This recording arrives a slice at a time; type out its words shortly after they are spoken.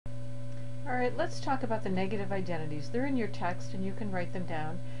Alright, let's talk about the negative identities. They're in your text and you can write them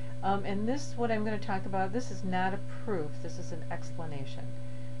down. And this, what I'm going to talk about, this is not a proof, this is an explanation.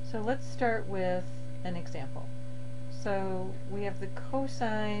 So let's start with an example. So we have the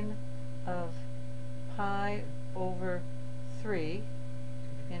cosine of pi over 3,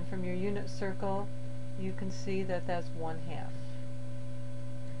 and from your unit circle you can see that that's 1/2.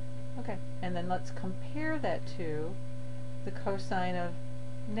 Okay, and then let's compare that to the cosine of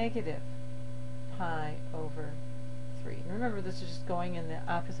negative pi over 3. And remember, this is just going in the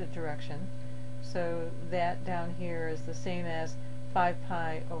opposite direction. So that down here is the same as 5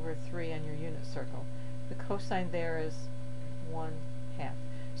 pi over 3 on your unit circle. The cosine there is 1/2.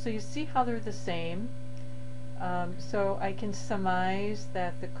 So you see how they're the same? So I can surmise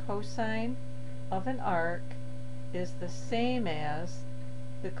that the cosine of an arc is the same as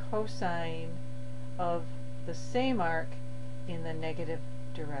the cosine of the same arc in the negative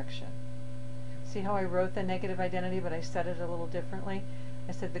direction. See how I wrote the negative identity, but I said it a little differently?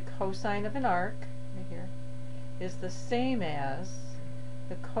 I said the cosine of an arc, right here, is the same as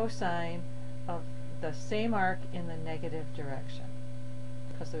the cosine of the same arc in the negative direction,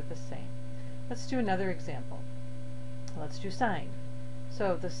 because they're the same. Let's do another example. Let's do sine.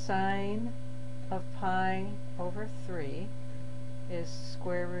 So the sine of pi over 3 is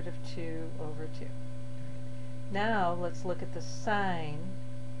square root of 2 over 2. Now let's look at the sine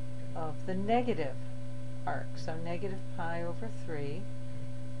of the negative arc. So negative pi over 3,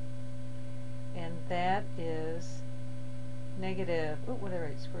 and that is negative, what did I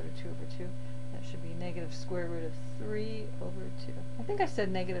write, square root of 2 over 2? That should be negative square root of 3 over 2. I think I said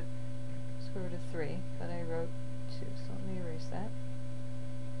negative square root of 3, but I wrote 2, so let me erase that.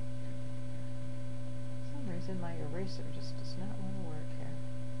 For some reason my eraser just does not want to work here.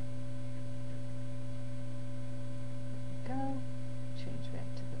 There we go. Change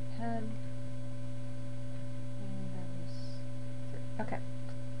back to the pen. And that was 3. Okay.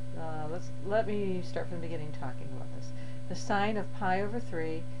 Let me start from the beginning talking about this. The sine of pi over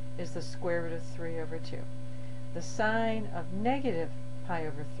 3 is the square root of 3 over 2. The sine of negative pi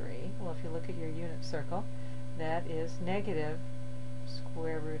over 3, well, if you look at your unit circle, that is negative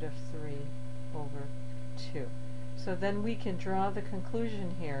square root of 3 over 2. So then we can draw the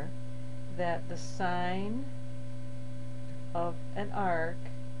conclusion here that the sine of an arc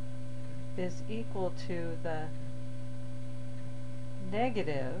is equal to the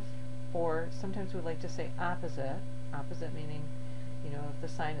negative, or sometimes we like to say opposite. Opposite meaning, you know, if the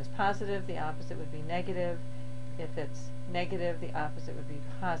sign is positive, the opposite would be negative. If it's negative, the opposite would be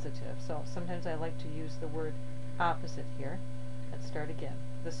positive. So sometimes I like to use the word opposite here. Let's start again.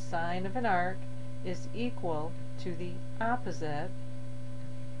 The sine of an arc is equal to the opposite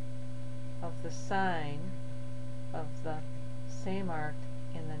of the sine of the same arc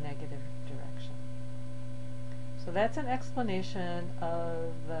in the negative direction. So that's an explanation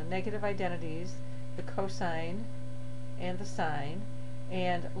of the negative identities, the cosine and the sine,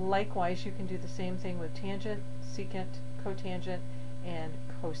 and likewise you can do the same thing with tangent, secant, cotangent, and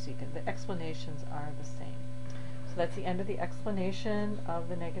cosecant. The explanations are the same. So that's the end of the explanation of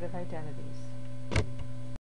the negative identities.